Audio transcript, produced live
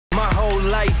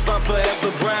I'm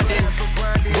forever grinding,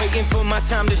 waiting for my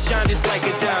time to shine just like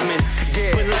a diamond.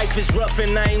 But life is rough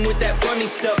and I ain't with that funny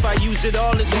stuff. I use it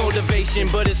all as motivation,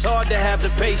 but it's hard to have the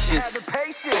patience.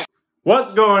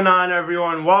 What's going on,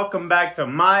 everyone? Welcome back to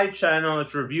my channel.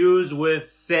 It's reviews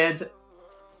with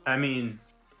I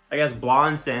guess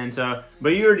Blonde Santa, but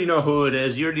you already know who it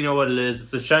is. You already know what it is.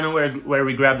 It's the channel where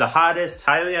we grab the hottest,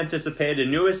 highly anticipated,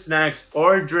 newest snacks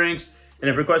or drinks, and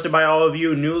if requested by all of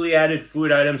you, newly added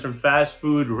food items from fast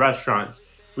food restaurants.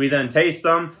 We then taste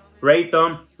them, rate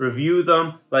them, review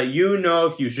them, let you know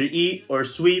if you should eat or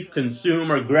sweep,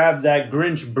 consume, or grab that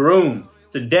Grinch broom.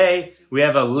 Today, we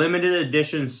have a limited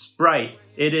edition Sprite.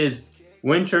 It is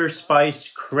winter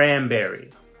spiced cranberry.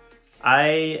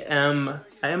 I am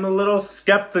a little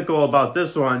skeptical about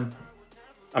this one.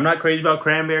 I'm not crazy about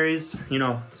cranberries, you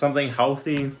know, something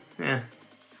healthy,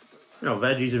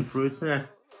 veggies and fruits,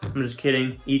 I'm just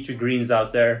kidding. Eat your greens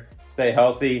out there, stay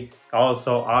healthy.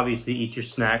 Also, obviously, eat your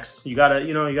snacks. You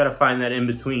gotta find that in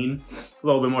between. A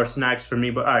little bit more snacks for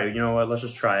me, but all right, you know what, let's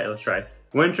just try it, let's try it.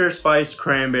 Winter spiced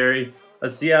cranberry,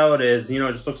 let's see how it is. You know,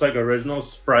 it just looks like original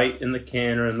Sprite in the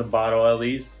can or in the bottle at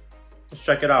least. Let's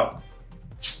check it out.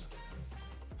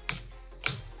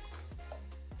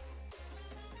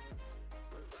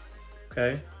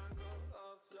 Okay.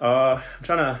 I'm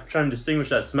trying to distinguish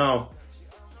that smell.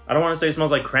 I don't want to say it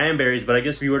smells like cranberries, but I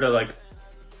guess if you were to, like,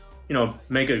 you know,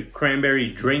 make a cranberry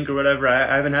drink or whatever.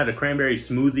 I haven't had a cranberry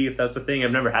smoothie, if that's the thing.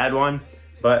 I've never had one,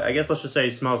 but I guess let's just say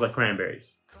it smells like cranberries.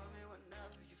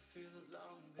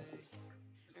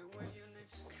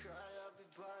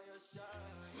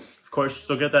 Of course, you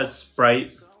still get that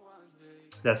Sprite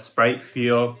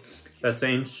feel, that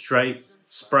same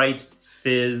Sprite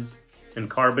fizz and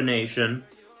carbonation.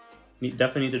 You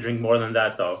definitely need to drink more than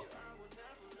that though.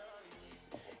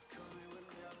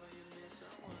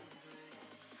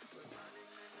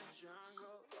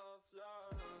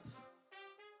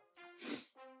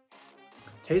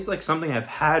 Tastes like something I've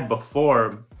had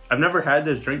before. I've never had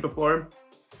this drink before,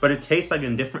 but it tastes like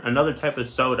another type of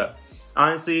soda.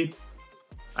 Honestly,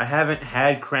 I haven't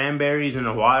had cranberries in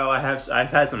a while. I've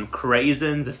had some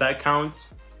craisins, if that counts.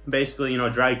 Basically, you know,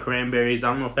 dried cranberries. I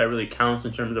don't know if that really counts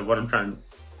in terms of what I'm trying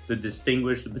to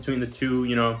distinguish between the two,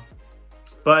 you know.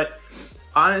 But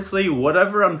honestly,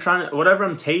 whatever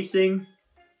I'm tasting,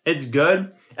 it's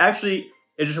good. Actually,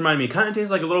 it just reminded me, it kind of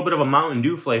tastes like a little bit of a Mountain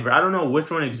Dew flavor. I don't know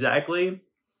which one exactly.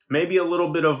 Maybe a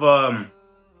little bit of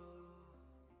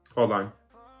hold on.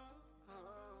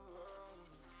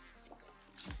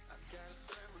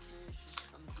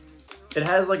 It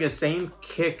has like a same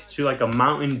kick to like a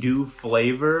Mountain Dew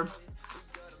flavor.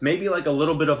 Maybe like a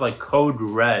little bit of like Code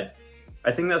Red.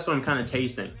 I think that's what I'm kind of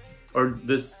tasting. Or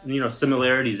this, you know,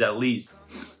 similarities at least.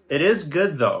 It is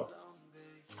good though.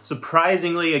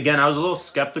 Surprisingly, again, I was a little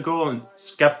skeptical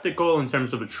in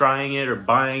terms of trying it or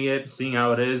buying it, seeing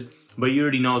how it is. But you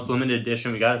already know it's limited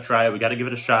edition. We gotta try it. We gotta give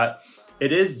it a shot.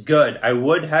 It is good. I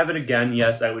would have it again.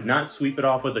 Yes, I would not sweep it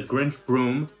off with a Grinch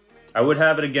broom. I would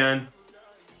have it again.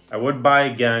 I would buy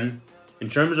again. In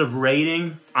terms of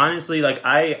rating, honestly, like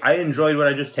I enjoyed what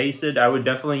I just tasted. I would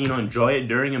definitely, you know, enjoy it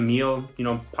during a meal. You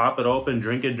know, pop it open,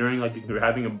 drink it during, like, if you're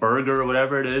having a burger or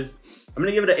whatever it is. I'm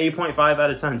gonna give it an 8.5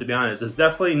 out of 10, to be honest. It's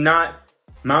definitely not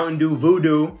Mountain Dew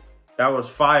Voodoo. That was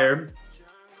fire.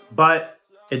 But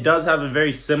it does have a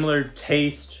very similar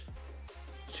taste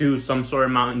to some sort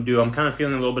of Mountain Dew. I'm kind of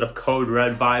feeling a little bit of Code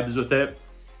Red vibes with it.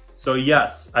 So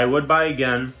yes, I would buy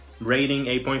again. Rating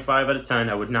 8.5 out of 10.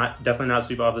 I would definitely not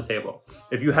sweep off the table.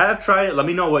 If you have tried it, let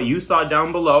me know what you thought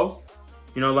down below.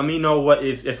 You know, let me know what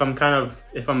if you're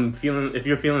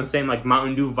feeling the same like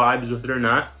Mountain Dew vibes with it or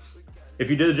not. If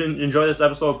you did enjoy this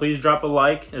episode, please drop a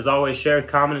like. As always, share,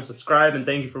 comment, and subscribe. And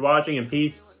thank you for watching. And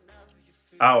peace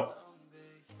out.